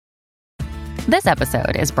This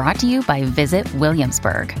episode is brought to you by Visit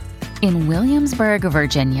Williamsburg. In Williamsburg,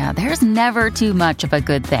 Virginia, there's never too much of a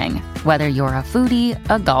good thing. Whether you're a foodie,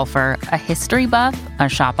 a golfer, a history buff, a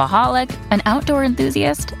shopaholic, an outdoor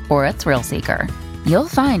enthusiast, or a thrill seeker, you'll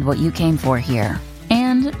find what you came for here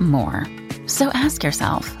and more. So ask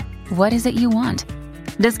yourself, what is it you want?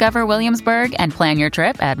 Discover Williamsburg and plan your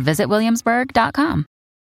trip at visitwilliamsburg.com.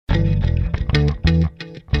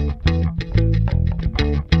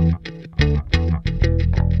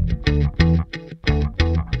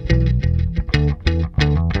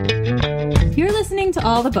 You're listening to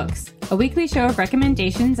All the Books, a weekly show of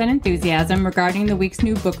recommendations and enthusiasm regarding the week's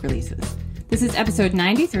new book releases. This is episode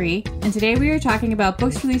 93, and today we are talking about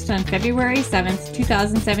books released on February 7th,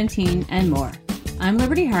 2017, and more. I'm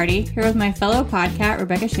Liberty Hardy, here with my fellow podcat,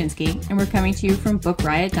 Rebecca Shinsky, and we're coming to you from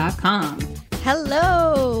BookRiot.com.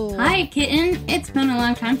 Hello! Hi, kitten. It's been a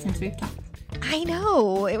long time since we've talked. I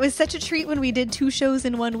know. It was such a treat when we did 2 shows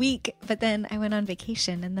in 1 week, but then I went on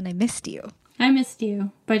vacation and then I missed you. I missed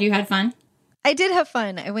you, but you had fun? I did have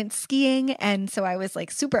fun. I went skiing, and so I was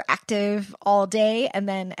like super active all day, and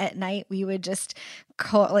then at night we would just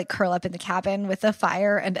curl up in the cabin with a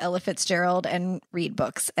fire and Ella Fitzgerald and read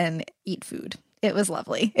books and eat food. It was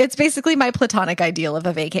lovely. It's basically my platonic ideal of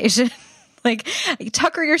a vacation. Like, you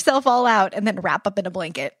tucker yourself all out and then wrap up in a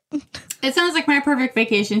blanket. It sounds like my perfect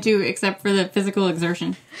vacation, too, except for the physical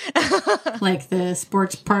exertion. Like the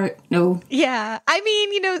sports part, no. Yeah. I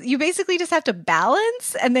mean, you basically just have to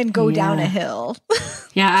balance and then go down a hill.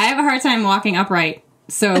 Yeah, I have a hard time walking upright.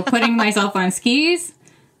 So putting myself on skis,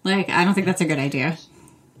 I don't think that's a good idea.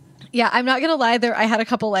 Yeah, I'm not gonna lie. I had a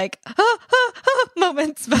couple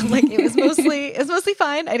moments, but it was mostly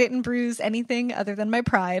fine. I didn't bruise anything other than my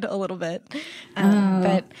pride a little bit,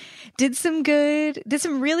 but did some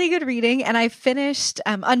really good reading, and I finished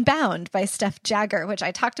Unbound by Steph Jagger, which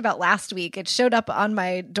I talked about last week. It showed up on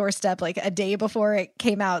my doorstep a day before it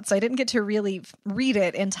came out, so I didn't get to really read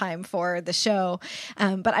it in time for the show.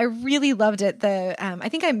 But I really loved it. I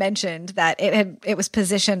think I mentioned that it was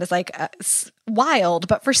positioned as wild,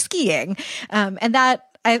 but for skiing, and that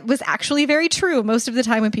was actually very true. Most of the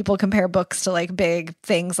time when people compare books to big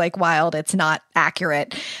things like Wild, it's not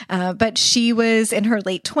accurate. But she was in her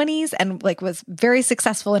late 20s and was very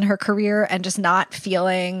successful in her career and just not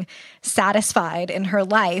feeling satisfied in her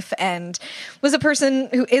life, and is a person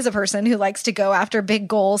who likes to go after big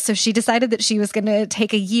goals. So she decided that she was going to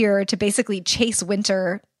take a year to basically chase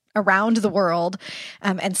winter around the world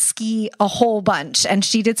and ski a whole bunch. And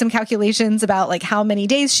she did some calculations about how many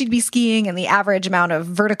days she'd be skiing and the average amount of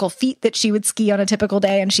vertical feet that she would ski on a typical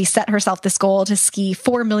day. And she set herself this goal to ski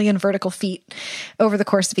 4 million vertical feet over the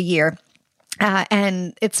course of a year.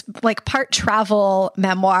 And it's part travel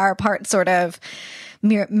memoir, part sort of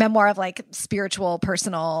memoir of spiritual,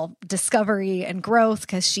 personal discovery and growth.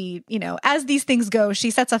 Because she, as these things go, she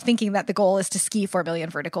sets off thinking that the goal is to ski 4 million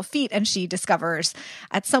vertical feet. And she discovers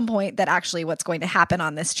at some point that actually what's going to happen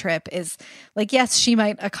on this trip is yes, she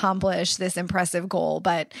might accomplish this impressive goal,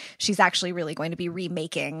 but she's actually really going to be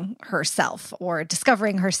remaking herself or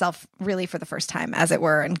discovering herself really for the first time, as it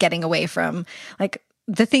were, and getting away from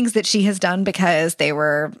the things that she has done because they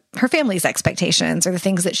were her family's expectations, or the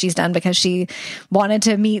things that she's done because she wanted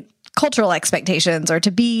to meet cultural expectations or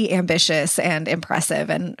to be ambitious and impressive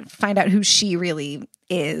and find out who she really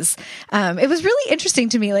is. It was really interesting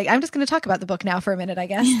to me. I'm just going to talk about the book now for a minute, I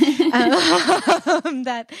guess.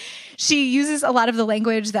 That she uses a lot of the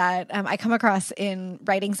language that I come across in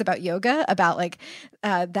writings about yoga, about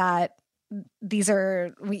that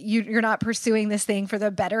you're not pursuing this thing for the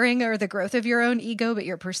bettering or the growth of your own ego, but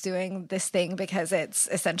you're pursuing this thing because it's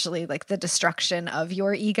essentially the destruction of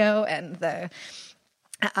your ego and the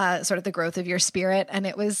sort of the growth of your spirit. And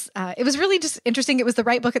it was really just interesting. It was the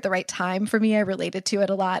right book at the right time for me. I related to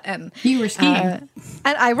it a lot. And you were skiing. And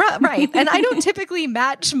right. And I don't typically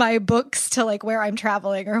match my books to where I'm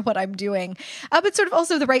traveling or what I'm doing, but sort of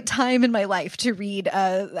also the right time in my life to read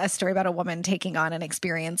a story about a woman taking on an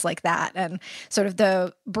experience like that, and sort of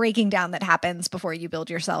the breaking down that happens before you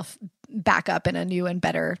build yourself back up in a new and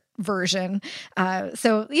better version.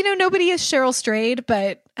 So, nobody is Cheryl Strayed,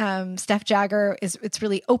 but Steph Jagger it's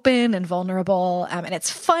really open and vulnerable, and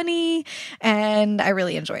it's funny, and I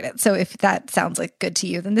really enjoyed it. So if that sounds good to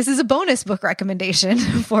you, then this is a bonus book recommendation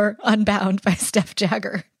for Unbound by Steph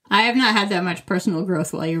Jagger. I have not had that much personal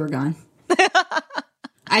growth while you were gone.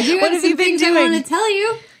 I do what have some things I want to tell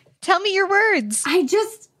you. Tell me your words. I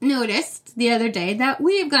just noticed the other day that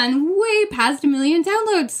we have gone way past 1 million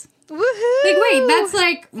downloads. Woohoo! Wait, that's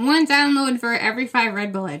 1 download for every 5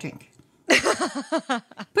 Red Bull I drink. But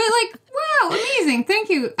wow, amazing. Thank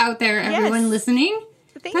you out there, everyone listening.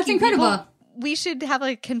 Thank That's you, incredible. People. we should have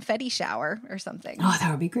a confetti shower or something. Oh, that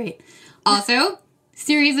would be great. Also,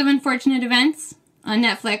 Series of Unfortunate Events on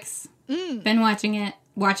Netflix. Been watching it.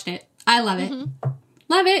 Watched it. I love it.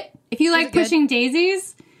 Love it. If you like Pushing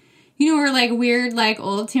Daisies, you know, or like weird, like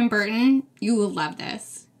old Tim Burton, you will love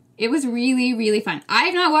this. It was really, really fun. I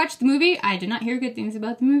have not watched the movie. I did not hear good things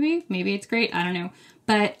about the movie. Maybe it's great. I don't know.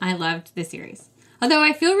 But I loved the series. Although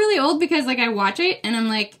I feel really old because like I watch it and I'm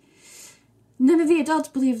like, none of the adults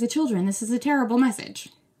believe the children. This is a terrible message.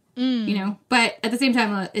 You know? But at the same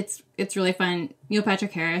time, it's really fun. Neil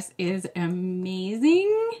Patrick Harris is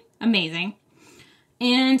amazing. Amazing.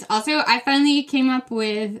 And also, I finally came up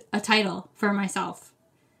with a title for myself.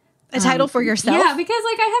 A title for yourself? Yeah, because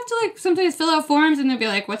like I have to like sometimes fill out forms and they'll be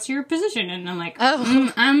like, "What's your position?" And I'm like,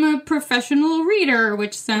 "I'm a professional reader,"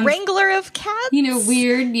 which sounds wrangler of cats. You know,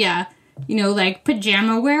 weird. Yeah, you know, like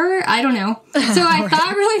pajama wearer. I don't know. So I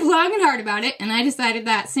thought really long and hard about it, and I decided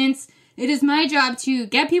that since it is my job to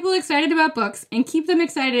get people excited about books and keep them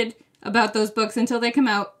excited about those books until they come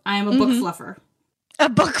out, I am a book fluffer. A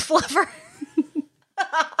book fluffer.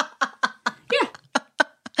 Yeah.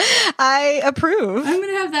 I approve. I'm going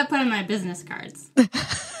to have that put on my business cards.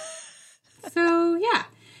 So, yeah.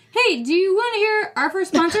 Hey, do you want to hear our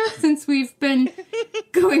first sponsor since we've been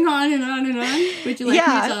going on and on and on? Would you like me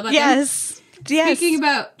to tell about yes. them? Yes. Speaking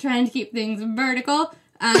about trying to keep things vertical,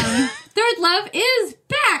 Third Love is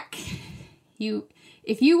back.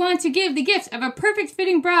 If you want to give the gift of a perfect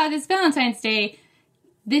fitting bra this Valentine's Day,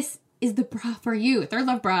 this is the bra for you. Third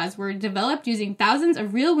Love bras were developed using thousands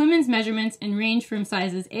of real women's measurements and range from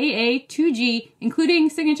sizes AA to G, including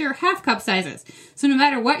signature half cup sizes. So no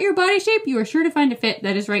matter what your body shape, you are sure to find a fit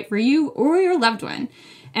that is right for you or your loved one.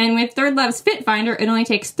 And with Third Love's Fit Finder, it only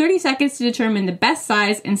takes 30 seconds to determine the best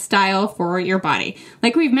size and style for your body.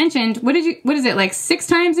 Like we've mentioned, what is it, like 6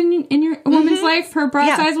 times in a woman's life her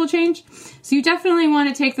bra size will change? So you definitely want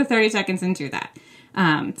to take the 30 seconds and do that.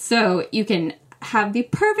 So you can have the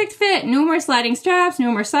perfect fit, no more sliding straps,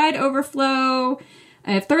 no more side overflow.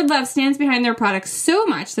 Third Love stands behind their products so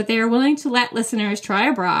much that they are willing to let listeners try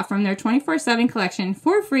a bra from their 24/7 collection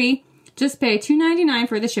for free. Just pay $2.99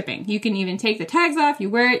 for the shipping. You can even take the tags off, you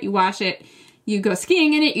wear it, you wash it, you go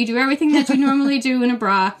skiing in it, you do everything that you normally do in a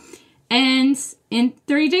bra. And in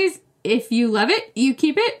 30 days, if you love it, you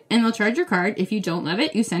keep it and they'll charge your card. If you don't love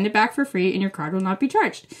it, you send it back for free and your card will not be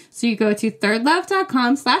charged. So you go to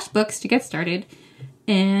thirdlove.com/books to get started.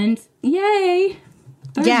 And yay!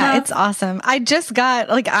 Third Love. It's awesome. I just got,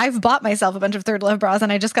 I've bought myself a bunch of Third Love bras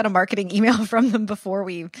and I just got a marketing email from them before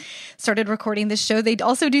we started recording this show. They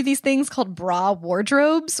also do these things called bra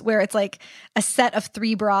wardrobes where it's like a set of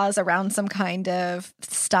 3 bras around some kind of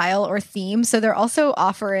style or theme. So they're also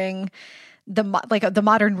offering the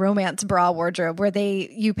modern romance bra wardrobe where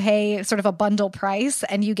you pay sort of a bundle price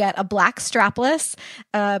and you get a black strapless,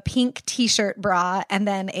 a pink t-shirt bra, and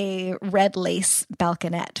then a red lace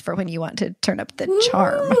balconette for when you want to turn up the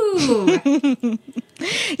charm.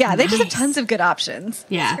 Yeah, they just have tons of good options.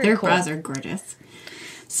 Yeah, their bras are gorgeous.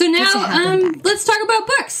 So now let's talk about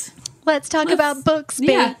books. Let's talk about books,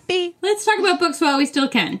 baby. Yeah, let's talk about books while we still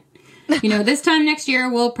can. You know, this time next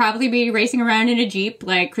year, we'll probably be racing around in a Jeep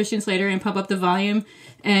like Christian Slater and Pump Up the Volume.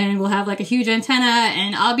 And we'll have like a huge antenna.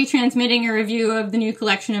 And I'll be transmitting a review of the new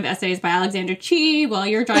collection of essays by Alexander Chee while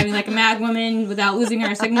you're driving like a mad woman without losing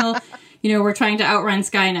our signal. You know, we're trying to outrun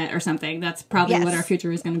Skynet or something. That's probably what our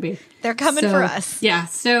future is going to be. They're coming for us. Yeah.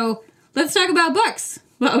 So let's talk about books.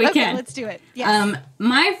 Well, we can. Let's do it. Yes.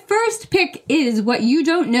 My first pick is What You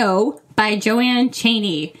Don't Know by Joanne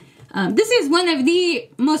Chaney. This is one of the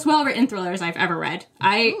most well-written thrillers I've ever read.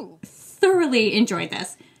 I thoroughly enjoyed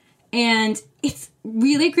this. And it's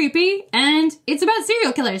really creepy, and it's about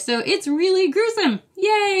serial killers, so it's really gruesome.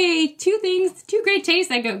 Yay! 2 great tastes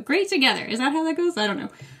that go great together. Is that how that goes? I don't know.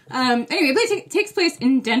 Anyway, it takes place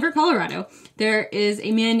in Denver, Colorado. There is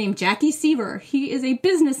a man named Jackie Seaver. He is a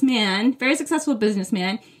businessman, very successful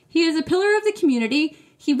businessman. He is a pillar of the community.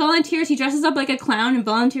 He volunteers, he dresses up like a clown and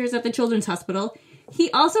volunteers at the Children's Hospital. He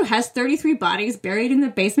also has 33 bodies buried in the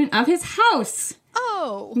basement of his house.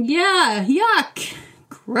 Oh. Yeah, yuck.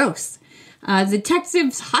 Gross.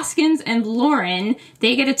 Detectives Hoskins and Lauren,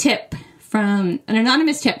 they get a tip from an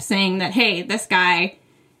anonymous tip saying that, hey, this guy,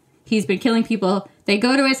 he's been killing people. They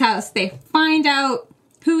go to his house, they find out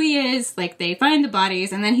who he is, they find the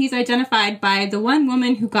bodies, and then he's identified by the one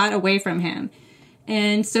woman who got away from him.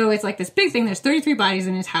 And so it's like this big thing. There's 33 bodies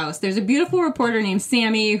in his house. There's a beautiful reporter named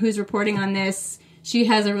Sammy who's reporting on this. She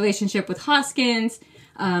has a relationship with Hoskins.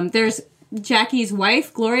 There's Jackie's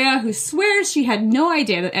wife, Gloria, who swears she had no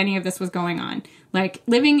idea that any of this was going on.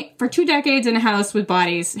 Living for 2 decades in a house with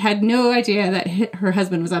bodies, had no idea that her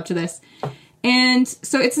husband was up to this. And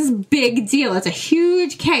so it's this big deal. It's a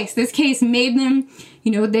huge case. This case made them,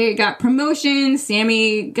 they got promotions.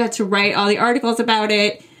 Sammy got to write all the articles about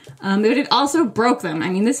it. But it also broke them. I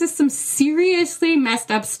mean, this is some seriously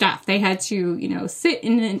messed up stuff. They had to, sit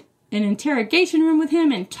in an interrogation room with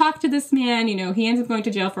him and talk to this man. He ends up going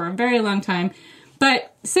to jail for a very long time.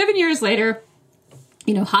 But 7 years later,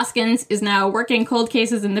 Hoskins is now working cold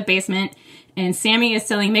cases in the basement, and Sammy is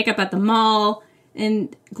selling makeup at the mall,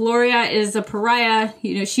 and Gloria is a pariah.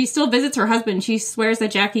 She still visits her husband. She swears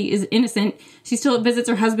that Jackie is innocent. She still visits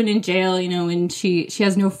her husband in jail, and she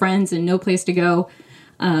has no friends and no place to go.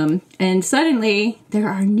 And suddenly there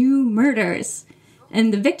are new murders,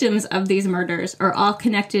 and the victims of these murders are all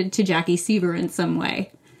connected to Jackie Seaver in some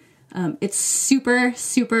way. It's super,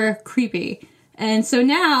 super creepy. And so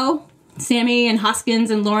now Sammy and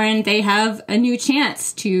Hoskins and Lauren, they have a new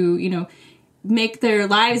chance to, make their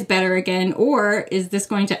lives better again, or is this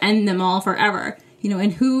going to end them all forever?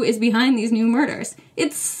 And who is behind these new murders?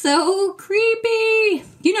 It's so creepy.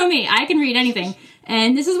 You know me, I can read anything.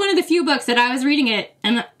 And this is one of the few books that I was reading it,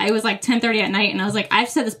 and it was like 10:30 at night, and I was like, I've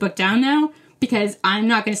set this book down now because I'm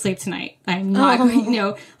not going to sleep tonight. I'm not going,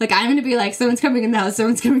 I'm going to be like, someone's coming in the house,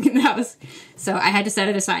 someone's coming in the house. So I had to set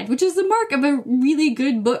it aside, which is the mark of a really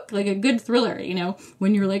good book, like a good thriller,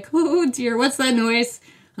 when you're like, oh dear, what's that noise?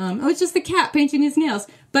 It's just the cat painting his nails.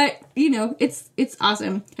 But, it's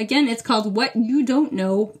awesome. Again, it's called What You Don't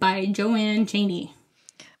Know by Joanne Chaney.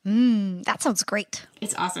 That sounds great.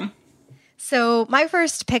 It's awesome. So my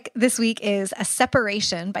first pick this week is A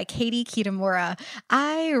Separation by Katie Kitamura.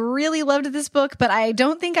 I really loved this book, but I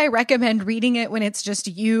don't think I recommend reading it when it's just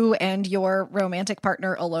you and your romantic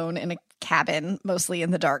partner alone in a cabin, mostly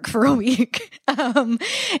in the dark, for a week.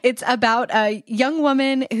 It's about a young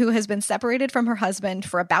woman who has been separated from her husband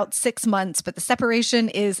for about 6 months, but the separation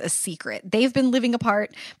is a secret. They've been living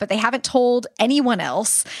apart, but they haven't told anyone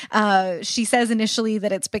else. She says initially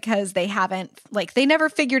that it's because they never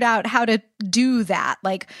figured out how to do that.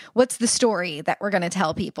 Like, what's the story that we're going to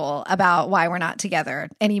tell people about why we're not together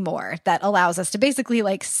anymore that allows us to basically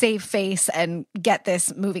save face and get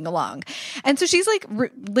this moving along? And so she's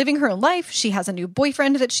living her own life. She has a new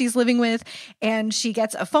boyfriend that she's living with, and she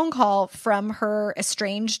gets a phone call from her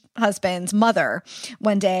estranged husband's mother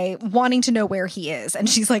one day wanting to know where he is. And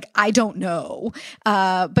she's like, I don't know.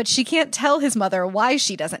 But she can't tell his mother why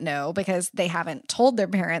she doesn't know because they haven't told their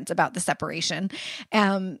parents about the separation.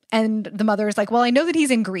 And the mother is like, well, I know that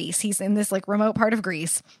he's in Greece. He's in this remote part of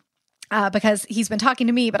Greece. Because he's been talking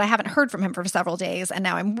to me, but I haven't heard from him for several days. And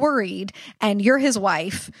now I'm worried. And you're his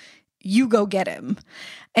wife. You go get him.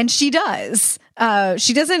 And she does.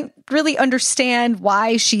 She doesn't really understand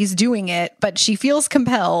why she's doing it, but she feels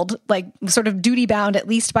compelled, sort of duty bound, at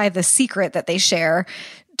least by the secret that they share,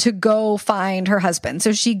 to go find her husband.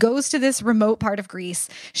 So she goes to this remote part of Greece.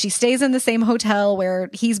 She stays in the same hotel where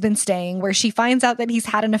he's been staying, where she finds out that he's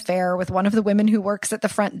had an affair with one of the women who works at the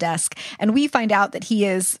front desk. And we find out that he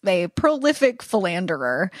is a prolific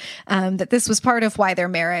philanderer, that this was part of why their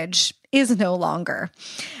marriage is no longer.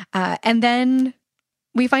 And then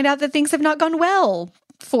we find out that things have not gone well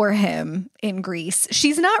for him in Greece.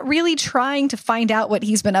 She's not really trying to find out what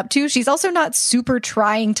he's been up to. She's also not super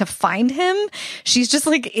trying to find him. She's just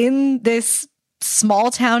in this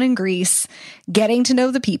small town in Greece, getting to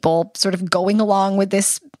know the people, sort of going along with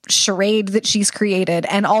this charade that she's created,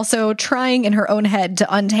 and also trying in her own head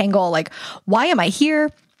to untangle, why am I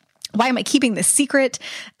here? Why am I keeping this secret?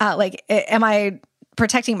 Am I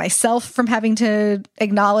protecting myself from having to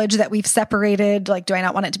acknowledge that we've separated? Do I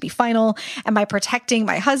not want it to be final? Am I protecting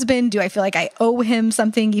my husband? Do I feel like I owe him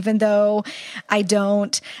something even though I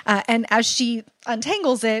don't? And as she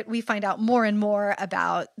untangles it, we find out more and more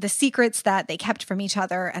about the secrets that they kept from each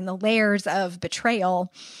other and the layers of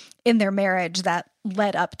betrayal in their marriage that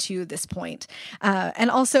led up to this point. And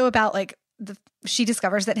also about she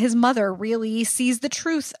discovers that his mother really sees the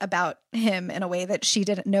truth about him in a way that she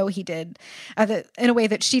didn't know he did, in a way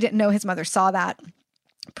that she didn't know his mother saw that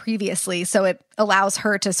previously. So it allows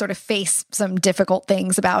her to sort of face some difficult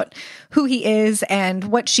things about who he is and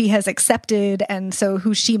what she has accepted, and so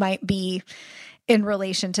who she might be in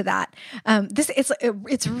relation to that.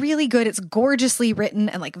 It's really good. It's gorgeously written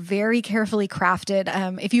and very carefully crafted.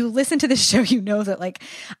 If you listen to this show, you know that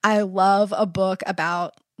I love a book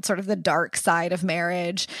about sort of the dark side of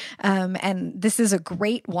marriage. And this is a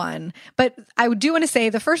great one. But I do want to say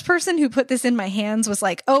the first person who put this in my hands was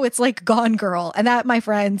like, oh, it's like Gone Girl. And that, my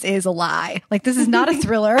friends, is a lie. Like, this is not a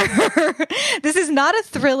thriller. This is not a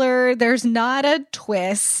thriller. There's not a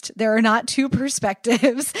twist. There are not two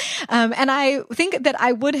perspectives. And I think that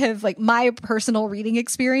I would have, like, my personal reading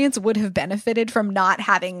experience would have benefited from not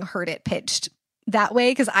having heard it pitched that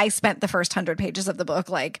way, because I spent the first 100 pages of the book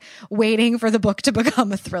like waiting for the book to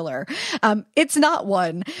become a thriller. It's not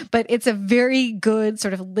one, but it's a very good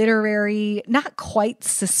sort of literary, not quite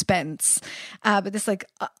suspense, but this like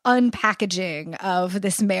unpackaging of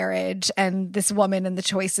this marriage and this woman and the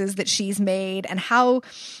choices that she's made, and how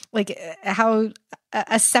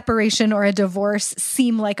a separation or a divorce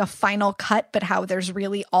seem like a final cut, but how there's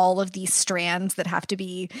really all of these strands that have to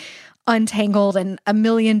be untangled and a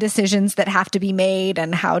million decisions that have to be made.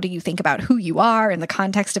 And how do you think about who you are in the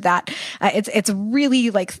context of that? It's really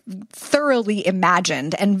like thoroughly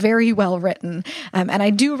imagined and very well written. And I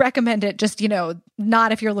do recommend it, just,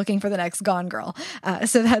 not if you're looking for the next Gone Girl.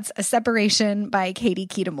 So that's A Separation by Katie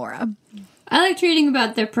Kitamura. I liked reading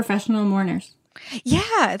about the professional mourners.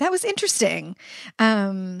 Yeah, that was interesting.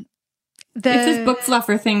 If this book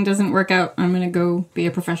fluffer thing doesn't work out, I'm going to go be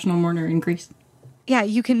a professional mourner in Greece. Yeah,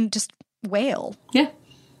 you can just wail. Yeah.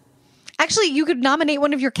 Actually, you could nominate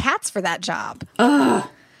one of your cats for that job. Ugh.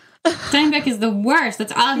 Steinbeck is the worst.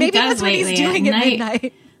 That's all he does lately. Maybe that's what he's doing at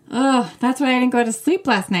midnight. Ugh, that's why I didn't go to sleep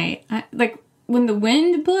last night. When the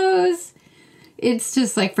wind blows, it's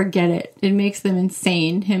just like, forget it. It makes them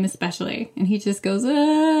insane, him especially. And he just goes,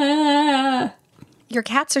 ah. Your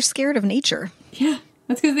cats are scared of nature. Yeah,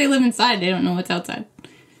 that's because they live inside. They don't know what's outside.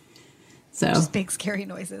 So just big, scary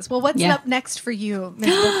noises. Well, what's up next for you, Ms.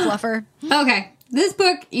 Book Fluffer? Okay. This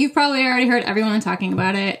book, you've probably already heard everyone talking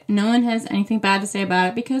about it. No one has anything bad to say about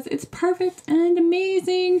it because it's perfect and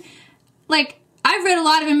amazing. Like, I've read a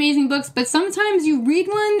lot of amazing books, but sometimes you read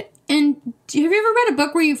one and have you ever read a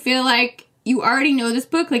book where you feel like you already know this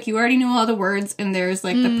book? Like, you already know all the words and there's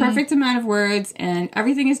like the perfect amount of words and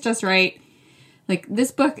everything is just right. Like,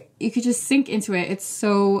 this book, you could just sink into it. It's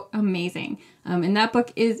so amazing. And that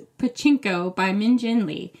book is Pachinko by Min-Jin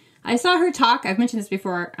Lee. I saw her talk. I've mentioned this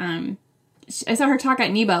before. I saw her talk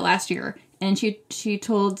at NIBA last year. And she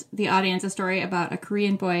told the audience a story about a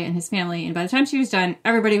Korean boy and his family. And by the time she was done,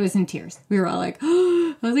 everybody was in tears. We were all like,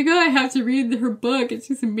 oh, I have to read her book. It's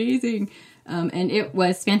just amazing. And it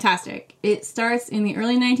was fantastic. It starts in the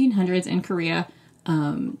early 1900s in Korea.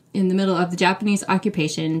 In the middle of the Japanese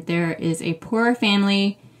occupation, there is a poor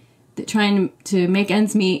family trying to make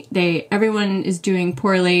ends meet. Everyone is doing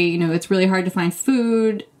poorly. It's really hard to find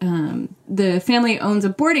food. The family owns a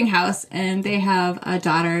boarding house, and they have a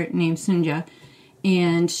daughter named Sunja,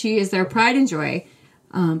 and she is their pride and joy.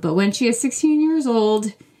 But when she is 16 years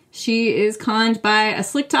old, she is conned by a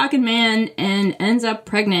slick-talking man and ends up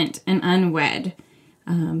pregnant and unwed.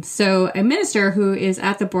 So a minister who is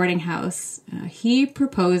at the boarding house, he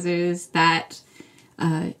proposes that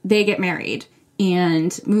they get married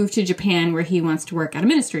and move to Japan, where he wants to work at a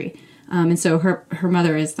ministry. And so her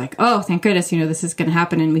mother is like, oh, thank goodness, this is going to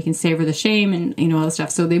happen and we can save her the shame and, all this stuff.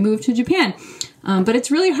 So they move to Japan. But it's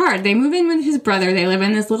really hard. They move in with his brother. They live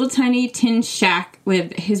in this little tiny tin shack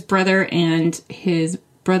with his brother and his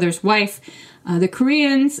brother's wife. The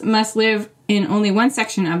Koreans must live in only one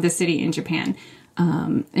section of the city in Japan.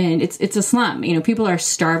 And it's a slum. People are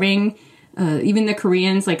starving. Even the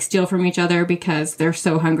Koreans steal from each other because they're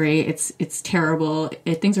so hungry. It's terrible.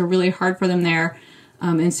 Things are really hard for them there.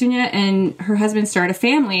 And Sunya and her husband start a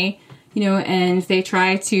family, and they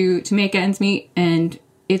try to make ends meet. And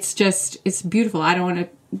it's beautiful. I don't want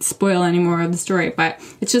to spoil any more of the story, but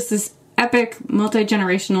it's just this epic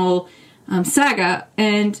multi-generational saga,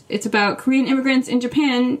 and it's about Korean immigrants in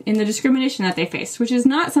Japan and the discrimination that they faced, which is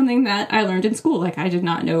not something that I learned in school. I did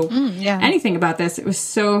not know anything about this. It was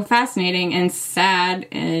so fascinating and sad,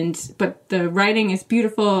 but the writing is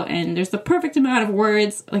beautiful, and there's the perfect amount of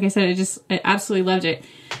words. Like I said, I absolutely loved it.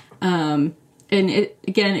 And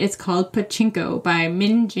it's called Pachinko by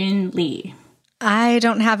Min-Jin Lee. I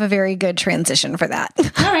don't have a very good transition for that.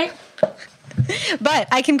 All right. But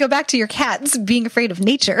I can go back to your cats being afraid of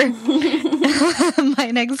nature.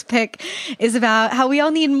 My next pick is about how we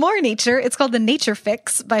all need more nature. It's called The Nature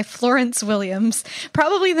Fix by Florence Williams.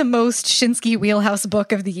 Probably the most Shinsky wheelhouse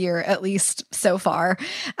book of the year, at least so far.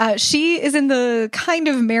 She is in the kind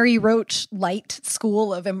of Mary Roach light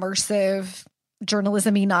school of immersive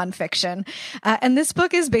journalism-y nonfiction. And this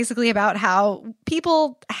book is basically about how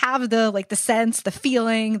people have the sense, the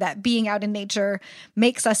feeling that being out in nature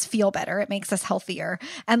makes us feel better. It makes us healthier.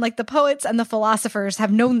 And like the poets and the philosophers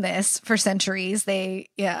have known this for centuries. We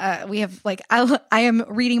have I am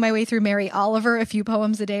reading my way through Mary Oliver, a few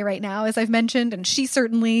poems a day right now, as I've mentioned, and she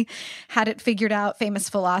certainly had it figured out. Famous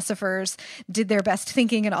philosophers did their best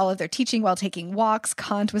thinking and all of their teaching while taking walks.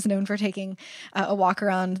 Kant was known for taking a walk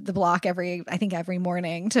around the block every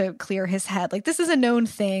morning to clear his head. Like, this is a known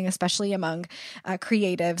thing, especially among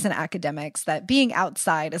creatives and academics, that being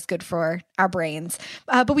outside is good for our brains.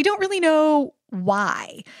 But we don't really know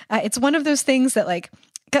why. It's one of those things that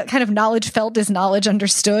kind of knowledge felt is knowledge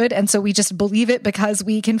understood. And so we just believe it because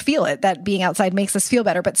we can feel it, that being outside makes us feel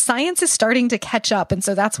better. But science is starting to catch up. And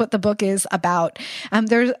so that's what the book is about.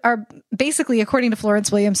 There are basically, according to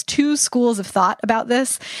Florence Williams, two schools of thought about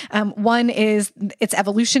this. One is it's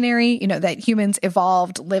evolutionary, that humans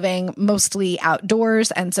evolved living mostly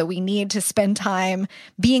outdoors. And so we need to spend time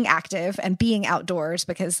being active and being outdoors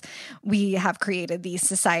because we have created these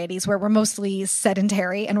societies where we're mostly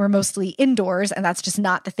sedentary and we're mostly indoors. And that's just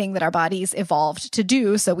not the thing that our bodies evolved to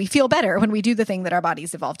do. So we feel better when we do the thing that our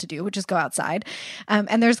bodies evolved to do, which is go outside.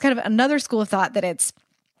 And there's kind of another school of thought that it's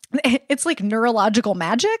like neurological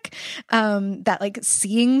magic, that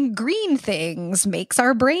seeing green things makes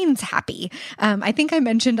our brains happy. I think I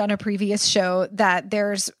mentioned on a previous show that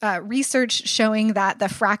there's research showing that the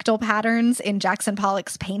fractal patterns in Jackson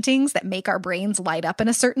Pollock's paintings that make our brains light up in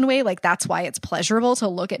a certain way, that's why it's pleasurable to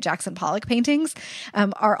look at Jackson Pollock paintings,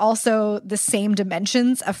 are also the same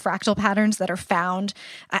dimensions of fractal patterns that are found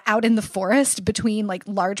out in the forest between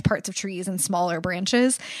large parts of trees and smaller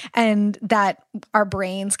branches, and that our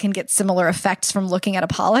brains can get similar effects from looking at a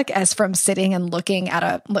Pollock as from sitting and looking at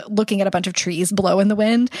a bunch of trees blow in the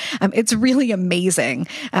wind. It's really amazing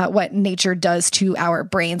what nature does to our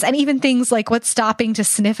brains, and even things like what stopping to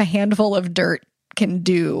sniff a handful of dirt can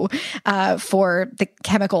do for the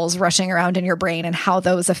chemicals rushing around in your brain and how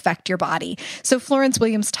those affect your body. So Florence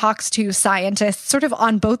Williams talks to scientists sort of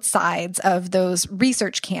on both sides of those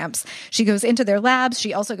research camps. She goes into their labs.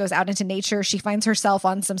 She also goes out into nature. She finds herself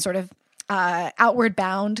on some sort of outward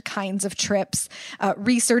bound kinds of trips,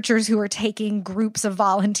 researchers who are taking groups of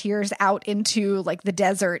volunteers out into the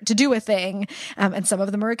desert to do a thing. And some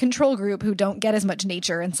of them are a control group who don't get as much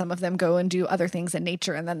nature, and some of them go and do other things in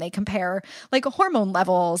nature. And then they compare hormone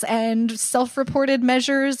levels and self-reported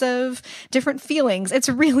measures of different feelings. It's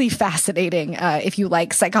really fascinating if you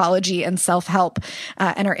like psychology and self-help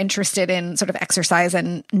and are interested in sort of exercise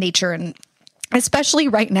and nature, and especially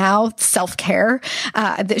right now, self-care,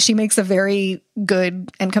 that she makes a very good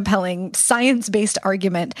and compelling science-based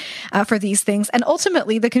argument for these things. And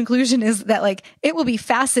ultimately, the conclusion is that it will be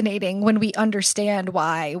fascinating when we understand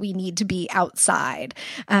why we need to be outside,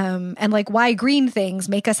 and why green things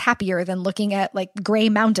make us happier than looking at gray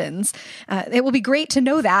mountains. It will be great to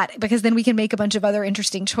know that, because then we can make a bunch of other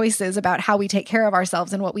interesting choices about how we take care of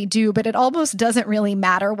ourselves and what we do. But it almost doesn't really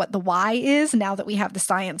matter what the why is now that we have the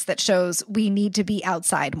science that shows we need to be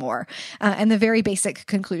outside more. And the very basic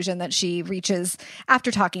conclusion that she reaches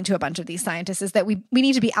after talking to a bunch of these scientists is that we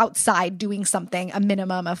need to be outside doing something a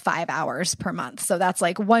minimum of 5 hours per month. So that's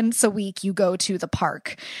once a week you go to the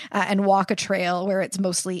park and walk a trail where it's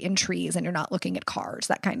mostly in trees and you're not looking at cars,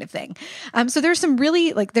 that kind of thing. So there's some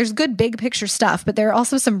really there's good big picture stuff, but there are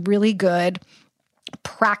also some really good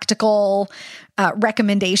practical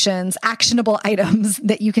recommendations, actionable items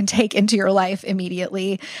that you can take into your life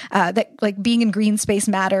immediately, that being in green space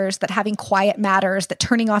matters, that having quiet matters, that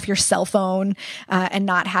turning off your cell phone and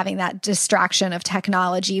not having that distraction of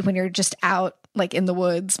technology when you're just out in the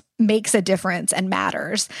woods makes a difference and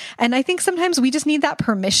matters. And I think sometimes we just need that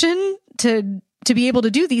permission to be able to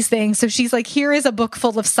do these things. So she's here is a book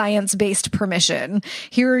full of science-based permission.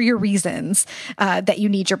 Here are your reasons that you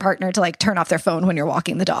need your partner to turn off their phone when you're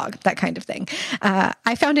walking the dog, that kind of thing.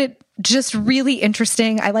 I found it just really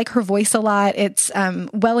interesting. I like her voice a lot. It's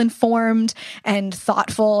well-informed and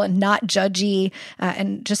thoughtful and not judgy,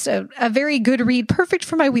 and just a very good read, perfect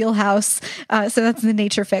for my wheelhouse. So that's The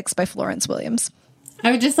Nature Fix by Florence Williams. I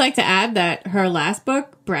would just like to add that her last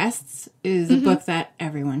book, Breasts, is a book that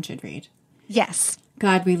everyone should read. Yes.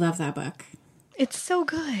 God, we love that book. It's so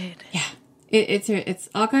good. Yeah. It's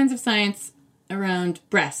all kinds of science around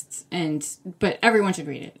breasts, but everyone should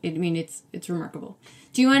read it. It's remarkable.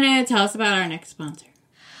 Do you want to tell us about our next sponsor?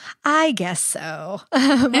 I guess so.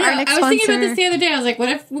 I was thinking about this the other day. I was like, what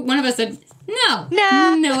if one of us said, no,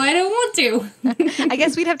 I don't want to. I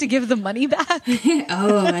guess we'd have to give the money back.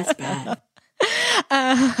 Oh, that's bad.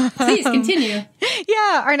 Please continue.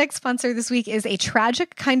 Yeah, our next sponsor this week is A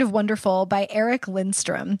Tragic Kind of Wonderful by Eric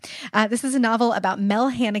Lindstrom. This is a novel about Mel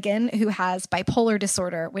Hannigan, who has bipolar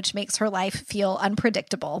disorder, which makes her life feel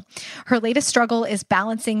unpredictable. Her latest struggle is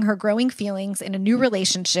balancing her growing feelings in a new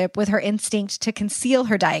relationship with her instinct to conceal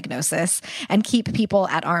her diagnosis and keep people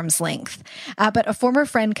at arm's length. But a former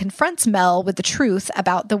friend confronts Mel with the truth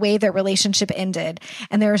about the way their relationship ended,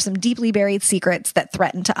 and there are some deeply buried secrets that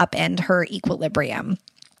threaten to upend her equilibrium.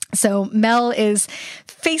 So Mel is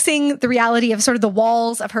facing the reality of sort of the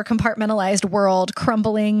walls of her compartmentalized world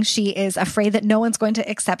crumbling. She is afraid that no one's going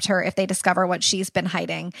to accept her if they discover what she's been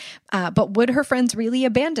hiding. But would her friends really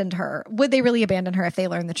abandon her? Would they really abandon her if they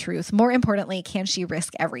learn the truth? More importantly, can she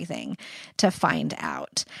risk everything to find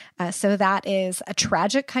out? So that is A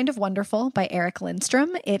Tragic Kind of Wonderful by Eric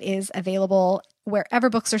Lindstrom. It is available wherever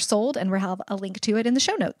books are sold, and we'll have a link to it in the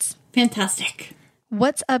show notes. Fantastic.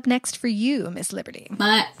 What's up next for you, Miss Liberty?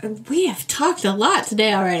 We have talked a lot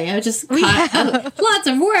today already. I just caught lots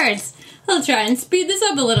of words. I'll try and speed this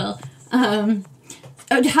up a little. How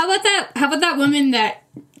about that woman that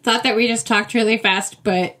thought that we just talked really fast,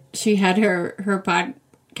 but she had her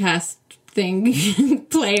podcast thing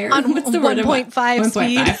player on what's the word? 1.5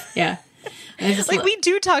 speed. 1.5. Yeah. We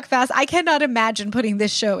do talk fast. I cannot imagine putting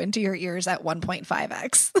this show into your ears at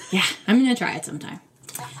 1.5x. Yeah, I'm going to try it sometime.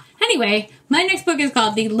 Anyway, my next book is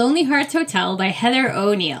called The Lonely Hearts Hotel by Heather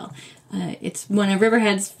O'Neill. It's one of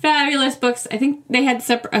Riverhead's fabulous books. I think they had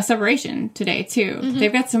a separation today, too. Mm-hmm.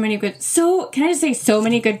 They've got so many good... can I just say, so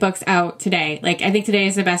many good books out today. Like, I think today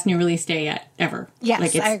is the best new release day yet, ever.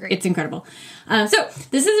 Yes, I agree. It's incredible. So,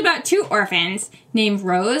 this is about two orphans named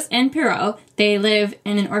Rose and Pierrot. They live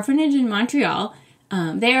in an orphanage in Montreal.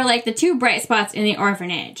 They are like the two bright spots in the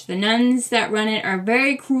orphanage. The nuns that run it are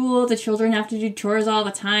very cruel. The children have to do chores all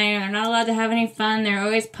the time. They're not allowed to have any fun. They're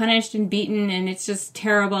always punished and beaten, and it's just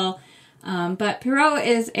terrible. But Pierrot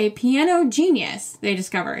is a piano genius, they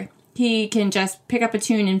discover. He can just pick up a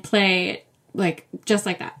tune and play just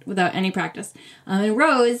like that, without any practice. And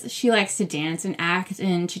Rose, she likes to dance and act,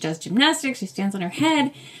 and she does gymnastics. She stands on her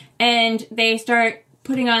head, and they start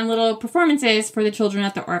putting on little performances for the children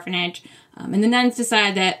at the orphanage. And the nuns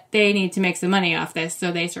decide that they need to make some money off this,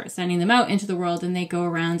 so they start sending them out into the world, and they go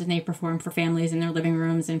around and they perform for families in their living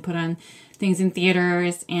rooms and put on things in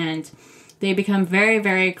theaters, and they become very,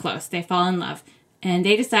 very close. They fall in love, and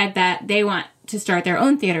they decide that they want to start their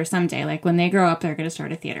own theater someday. Like, when they grow up, they're going to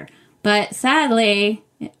start a theater. But sadly,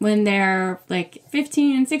 when they're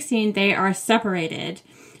 15 and 16, they are separated.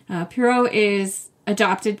 Pierrot is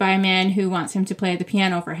adopted by a man who wants him to play the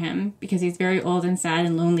piano for him because he's very old and sad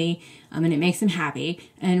and lonely, and it makes him happy.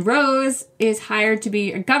 And Rose is hired to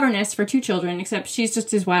be a governess for two children, except she's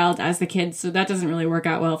just as wild as the kids, so that doesn't really work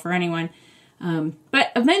out well for anyone.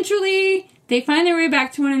 But eventually, they find their way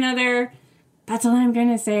back to one another. That's all I'm going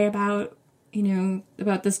to say about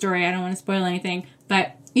the story. I don't want to spoil anything.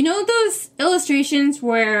 But those illustrations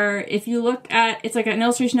where if you look at, it's like an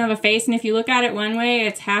illustration of a face, and if you look at it one way,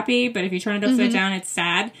 it's happy, but if you turn it upside down, it's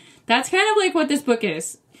sad. That's kind of like what this book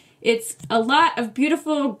is. It's a lot of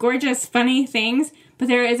beautiful, gorgeous, funny things, but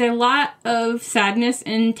there is a lot of sadness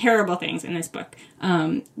and terrible things in this book.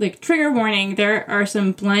 Trigger warning, there are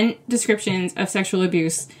some blunt descriptions of sexual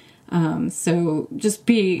abuse. So just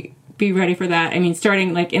be ready for that. I mean,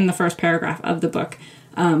 starting in the first paragraph of the book.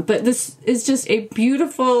 But this is just a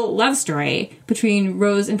beautiful love story between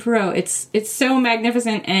Rose and Pierrot. It's so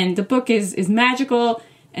magnificent, and the book is magical,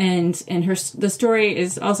 and the story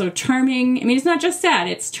is also charming. I mean, it's not just sad;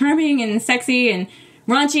 it's charming and sexy and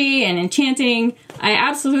raunchy and enchanting. I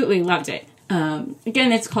absolutely loved it.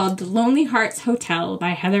 Again, it's called The Lonely Hearts Hotel by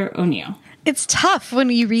Heather O'Neill. It's tough when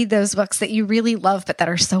you read those books that you really love, but that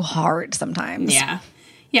are so hard sometimes. Yeah.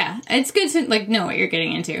 It's good to know what you're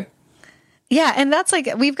getting into. Yeah, and that's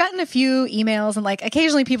we've gotten a few emails, and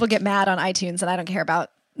occasionally people get mad on iTunes, and I don't care about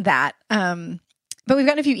that. But we've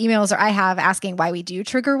gotten a few emails, or I have, asking why we do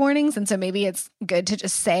trigger warnings, and so maybe it's good to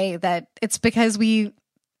just say that it's because we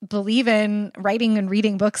believe in writing and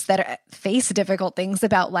reading books that face difficult things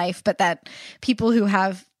about life, but that people who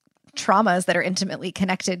have traumas that are intimately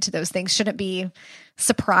connected to those things shouldn't be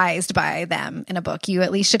surprised by them in a book. You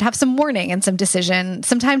at least should have some warning and some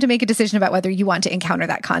time to make a decision about whether you want to encounter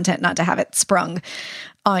that content, not to have it sprung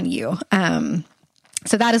on you.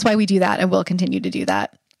 So that is why we do that, and we'll continue to do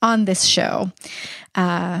that on this show.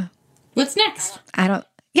 What's next?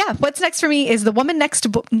 Yeah, what's next for me is The Woman Next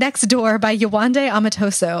Door by Yewande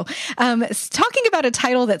Amatoso. Talking about a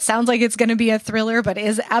title that sounds like it's going to be a thriller, but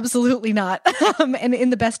is absolutely not, and in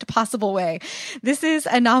the best possible way. This is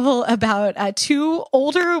a novel about two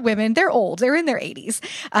older women. They're old. They're in their 80s,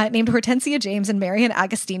 named Hortensia James and Marian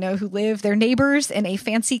Agostino, who live, they're neighbors in a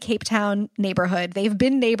fancy Cape Town neighborhood. They've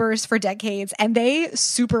been neighbors for decades, and they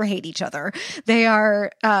super hate each other. They are,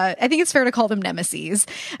 I think it's fair to call them nemesis.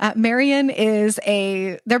 Marian is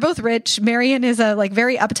they're both rich. Marian is a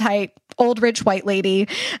very uptight old rich white lady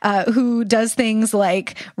who does things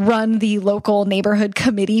like run the local neighborhood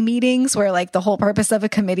committee meetings, where the whole purpose of a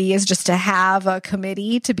committee is just to have a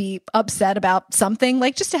committee to be upset about something,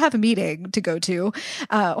 just to have a meeting to go to.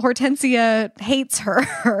 Hortensia hates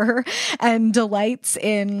her and delights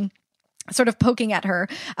in sort of poking at her.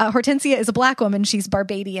 Hortensia is a Black woman. She's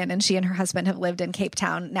Barbadian, and she and her husband have lived in Cape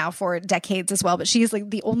Town now for decades as well. But she is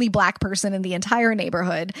the only Black person in the entire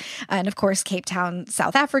neighborhood. And of course, Cape Town,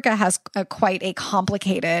 South Africa has quite a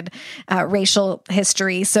complicated racial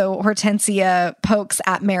history. So Hortensia pokes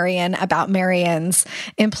at Marian about Marian's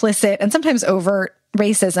implicit and sometimes overt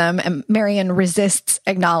racism, and Marian resists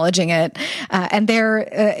acknowledging it. And they're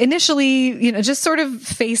initially, just sort of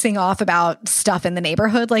facing off about stuff in the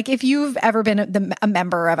neighborhood. If you've ever been a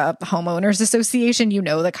member of a homeowners association, you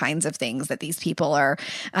know the kinds of things that these people are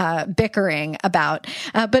bickering about.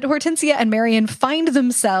 But Hortensia and Marian find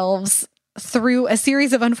themselves through a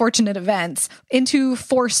series of unfortunate events into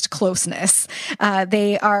forced closeness.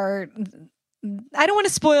 I don't want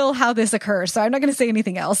to spoil how this occurs, so I'm not going to say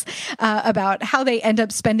anything else about how they end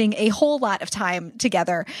up spending a whole lot of time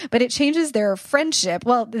together, but it changes their friendship.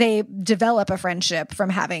 Well, they develop a friendship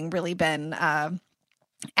from having really been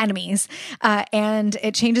enemies, and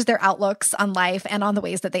it changes their outlooks on life and on the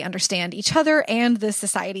ways that they understand each other and the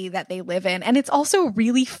society that they live in. And it's also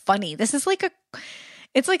really funny. This is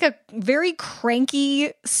it's a very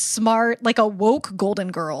cranky, smart, a woke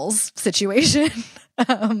Golden Girls situation.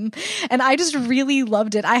 And I just really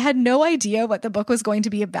loved it. I had no idea what the book was going to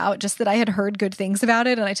be about, just that I had heard good things about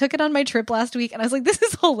it. And I took it on my trip last week, and I was like, this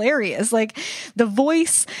is hilarious. The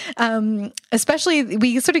voice, especially,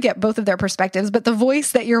 we sort of get both of their perspectives, but the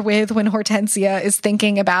voice that you're with when Hortensia is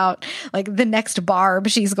thinking about the next barb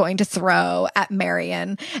she's going to throw at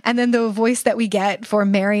Marian. And then the voice that we get for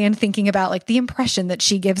Marian thinking about the impression that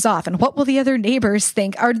she gives off and what will the other neighbors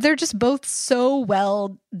think. They're just both so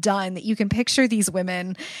well done that you can picture these women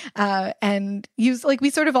and use we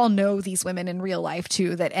sort of all know these women in real life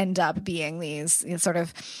too, that end up being these sort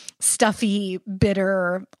of stuffy,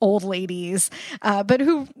 bitter old ladies, but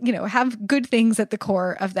who have good things at the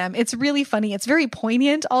core of them. It's really funny. It's very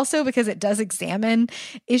poignant also because it does examine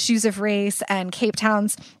issues of race and Cape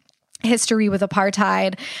Town's history with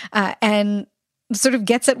apartheid, and sort of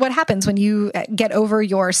gets at what happens when you get over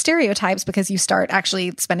your stereotypes because you start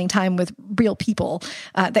actually spending time with real people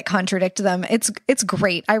that contradict them. It's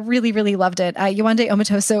great. I really, really loved it. Yewande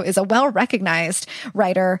Amatoso is a well-recognized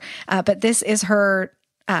writer, but this is her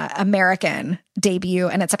American debut,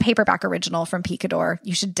 and it's a paperback original from Picador.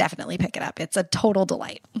 You should definitely pick it up. It's a total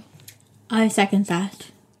delight. I second that.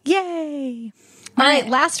 Yay! All right,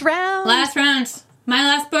 last round. My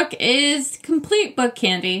last book is complete book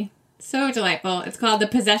candy. So delightful. It's called The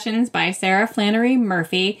Possessions by Sarah Flannery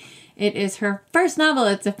Murphy. It is her first novel.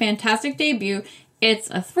 It's a fantastic debut. It's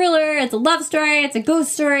a thriller, it's a love story, it's a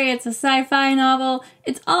ghost story, it's a sci-fi novel.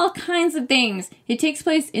 It's all kinds of things. It takes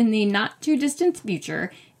place in the not-too-distant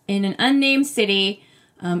future in an unnamed city.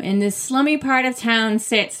 In this slummy part of town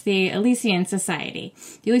sits the Elysian Society.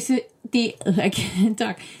 The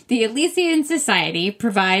Elysian Society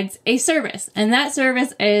provides a service, and that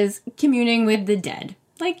service is communing with the dead.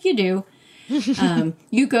 Like you do.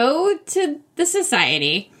 You go to the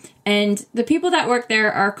society, and the people that work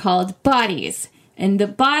there are called bodies. And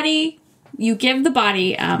you give the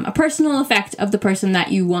body a personal effect of the person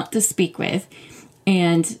that you want to speak with.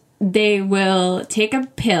 And they will take a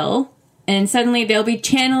pill, and suddenly they'll be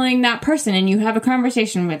channeling that person, and you have a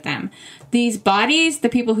conversation with them. These bodies, the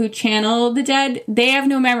people who channel the dead, they have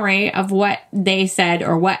no memory of what they said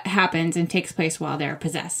or what happens and takes place while they're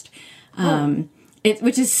possessed.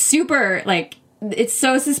 Which is super, it's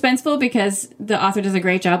so suspenseful because the author does a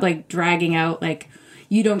great job, dragging out,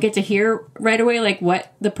 you don't get to hear right away,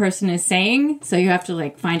 what the person is saying. So you have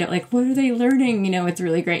to, find out, what are they learning? It's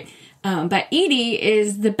really great. But Edie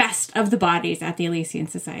is the best of the bodies at the Elysian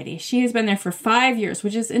Society. She has been there for 5 years,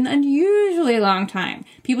 which is an unusually long time.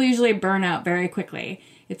 People usually burn out very quickly.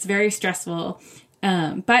 It's very stressful.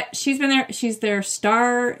 But she's been there. She's their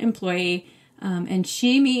star employee. and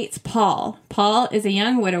she meets Paul. Paul is a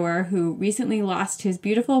young widower who recently lost his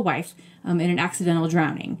beautiful wife in an accidental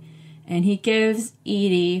drowning. And he gives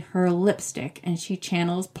Edie her lipstick, and she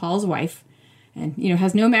channels Paul's wife and,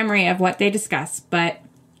 has no memory of what they discuss. But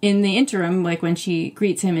in the interim, like when she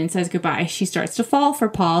greets him and says goodbye, she starts to fall for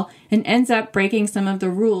Paul and ends up breaking some of the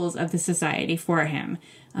rules of the society for him.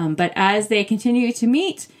 But as they continue to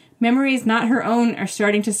meet, memories not her own are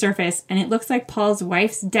starting to surface, and it looks like Paul's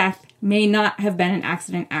wife's death may not have been an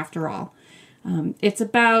accident after all. It's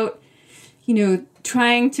about,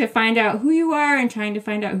 trying to find out who you are and trying to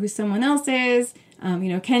find out who someone else is.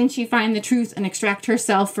 Can she find the truth and extract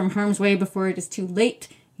herself from harm's way before it is too late?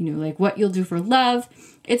 Like what you'll do for love.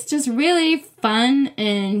 It's just really fun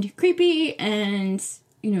and creepy and,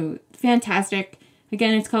 fantastic.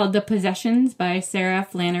 Again, it's called The Possessions by Sarah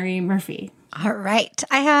Flannery Murphy. All right.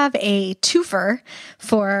 I have a twofer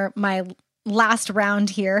for my last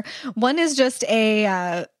round here. One is just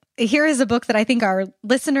here is a book that I think our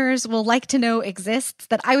listeners will like to know exists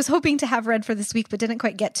that I was hoping to have read for this week but didn't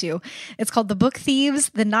quite get to. It's called The Book Thieves,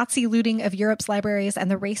 The Nazi Looting of Europe's Libraries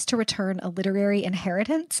and the Race to Return a Literary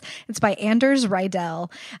Inheritance. It's by Anders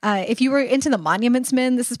Rydell. If you were into the Monuments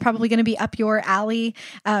Men, this is probably going to be up your alley.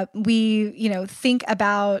 We, think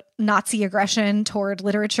about Nazi aggression toward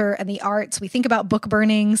literature and the arts. We think about book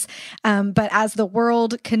burnings. But as the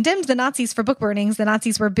world condemned the Nazis for book burnings, the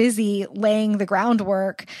Nazis were busy laying the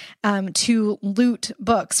groundwork to loot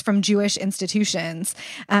books from Jewish institutions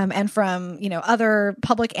and from, other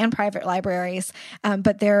public and private libraries.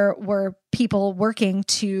 But there were people working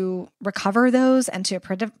to recover those and to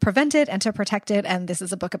prevent it and to protect it. And this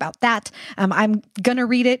is a book about that. I'm going to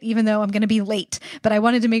read it, even though I'm going to be late. But I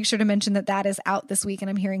wanted to make sure to mention that that is out this week, and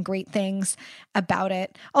I'm hearing great things about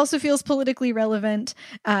it. Also feels politically relevant.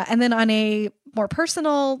 And then on a more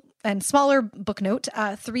personal and smaller book note,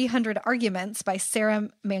 300 Arguments by Sarah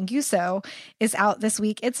Manguso is out this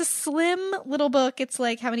week. It's a slim little book. It's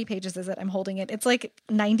like, how many pages is it? I'm holding it. It's like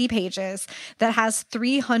 90 pages that has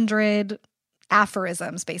 300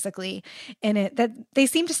 aphorisms basically in it that they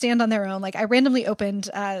seem to stand on their own. Like I randomly opened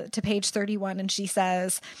to page 31 and she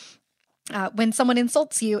says, when someone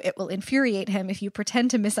insults you, it will infuriate him if you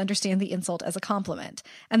pretend to misunderstand the insult as a compliment.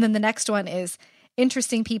 And then the next one is,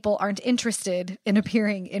 interesting people aren't interested in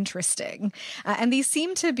appearing interesting. And these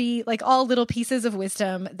seem to be like all little pieces of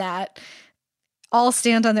wisdom that all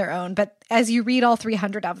stand on their own. But as you read all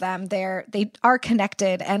 300 of them, they are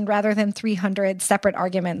connected. And rather than 300 separate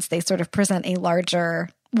arguments, they sort of present a larger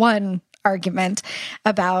one argument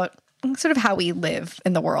about sort of how we live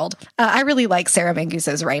in the world. I really like Sarah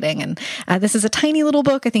Manguso's writing, and this is a tiny little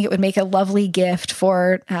book. I think it would make a lovely gift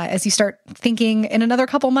for, as you start thinking in another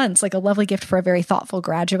couple months, like a lovely gift for a very thoughtful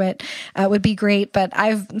graduate would be great. But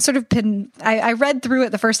I've sort of been, I read through it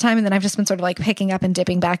the first time, and then I've just been sort of like picking up and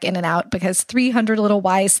dipping back in and out because 300 little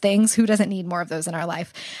wise things, who doesn't need more of those in our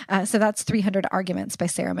life? So that's 300 Arguments by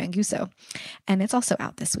Sarah Manguso, and it's also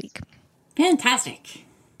out this week. Fantastic.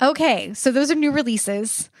 Okay, so those are new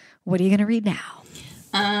releases. What are you going to read now?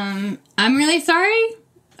 I'm really sorry.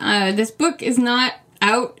 This book is not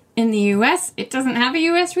out in the U.S. It doesn't have a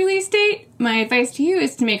U.S. release date. My advice to you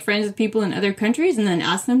is to make friends with people in other countries and then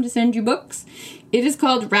ask them to send you books. It is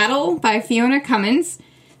called Rattle by Fiona Cummins.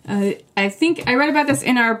 I think I read about this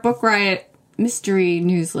in our Book Riot mystery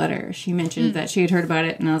newsletter. She mentioned that she had heard about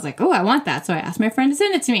it, and I was like, oh, I want that. So I asked my friend to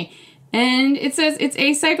send it to me. And it says it's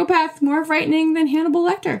a psychopath more frightening than Hannibal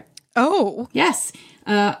Lecter. Oh. Yes.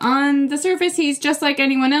 On the surface, he's just like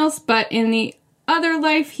anyone else, but in the other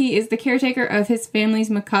life, he is the caretaker of his family's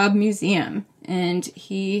macabre museum, and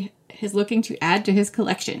he is looking to add to his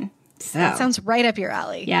collection. So, that sounds right up your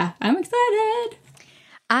alley. Yeah, I'm excited.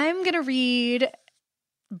 I'm going to read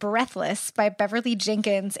Breathless by Beverly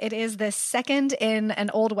Jenkins. It is the second in an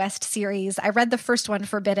Old West series. I read the first one,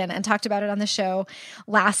 Forbidden, and talked about it on the show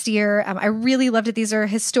last year. I really loved it. These are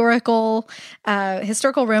historical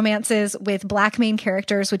romances with Black main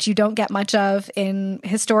characters, which you don't get much of in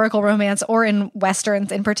historical romance or in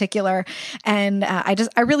Westerns in particular. And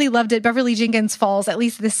I really loved it. Beverly Jenkins falls, at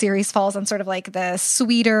least this series falls on sort of like the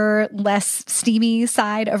sweeter, less steamy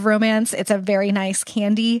side of romance. It's a very nice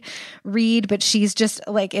candy read, but she's just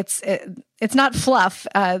like, it's not fluff.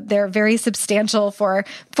 They're very substantial for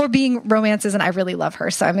being romances, and I really love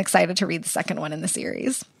her. So I'm excited to read the second one in the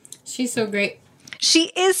series. She's so great.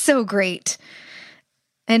 She is so great.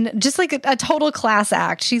 And just like a total class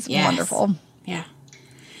act. She's wonderful. Yeah.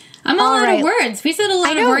 I'm all out of words. We said a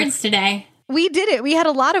lot of words today. We did it. We had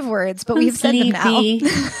a lot of words, but we've said them now.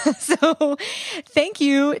 So thank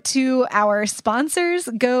you to our sponsors.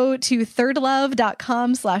 Go to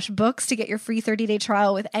thirdlove.com/books to get your free 30-day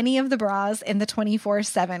trial with any of the bras in the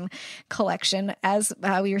 24/7 collection. As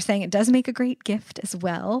we were saying, it does make a great gift as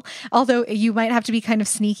well. Although you might have to be kind of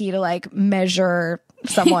sneaky to like measure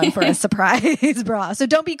someone for a surprise bra. So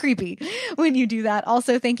don't be creepy when you do that.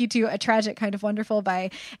 Also, thank you to A Tragic Kind of Wonderful by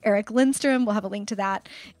Eric Lindstrom. We'll have a link to that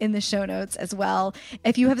in the show notes as well.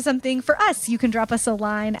 If you have something for us, you can drop us a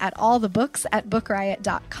line at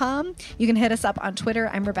allthebooks@bookriot.com. You can hit us up on Twitter.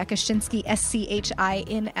 I'm Rebecca Schinsky,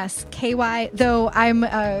 SCHINSKY, though I'm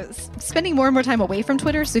spending more and more time away from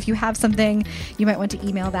Twitter. So if you have something, you might want to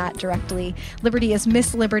email that directly. Liberty is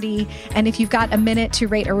Miss Liberty. And if you've got a minute to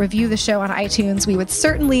rate or review the show on iTunes, we would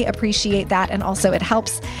certainly appreciate that. And also it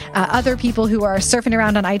helps other people who are surfing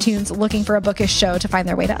around on iTunes looking for a bookish show to find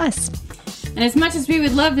their way to us. And as much as we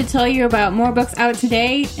would love to tell you about more books out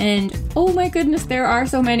today, and oh my goodness, there are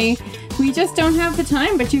so many, we just don't have the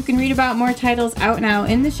time, but you can read about more titles out now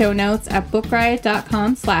in the show notes at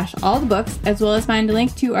bookriot.com/allthebooks, as well as find a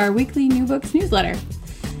link to our weekly new books newsletter.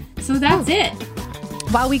 So that's it.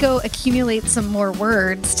 While we go accumulate some more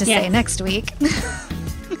words to say next week,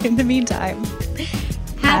 in the meantime,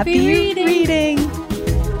 happy reading.